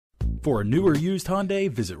For a new or used Hyundai,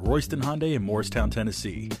 visit Royston Hyundai in Morristown,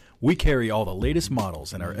 Tennessee. We carry all the latest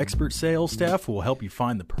models, and our expert sales staff will help you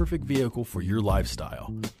find the perfect vehicle for your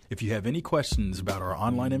lifestyle. If you have any questions about our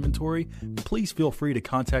online inventory, please feel free to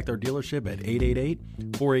contact our dealership at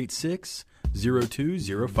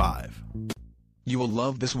 888-486-0205. You will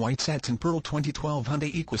love this white satin pearl 2012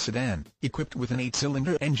 Hyundai Equus sedan, equipped with an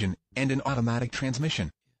 8-cylinder engine and an automatic transmission.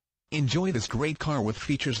 Enjoy this great car with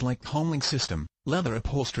features like HomeLink system, leather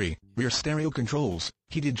upholstery, rear stereo controls,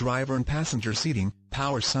 heated driver and passenger seating,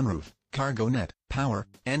 power sunroof, cargo net, power,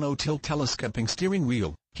 no-tilt telescoping steering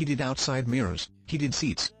wheel, heated outside mirrors, heated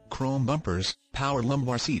seats, chrome bumpers, power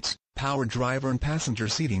lumbar seats, power driver and passenger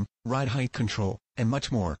seating, ride height control, and much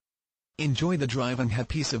more. Enjoy the drive and have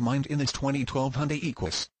peace of mind in this 2012 Hyundai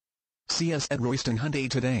Equus. See us at Royston Hyundai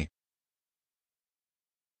today.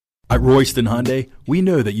 At Royston Hyundai, we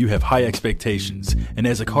know that you have high expectations, and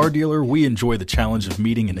as a car dealer, we enjoy the challenge of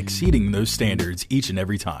meeting and exceeding those standards each and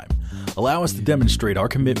every time. Allow us to demonstrate our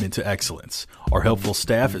commitment to excellence. Our helpful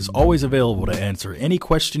staff is always available to answer any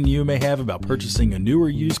question you may have about purchasing a new or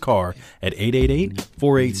used car at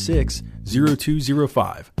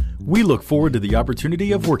 888-486-0205. We look forward to the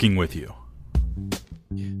opportunity of working with you.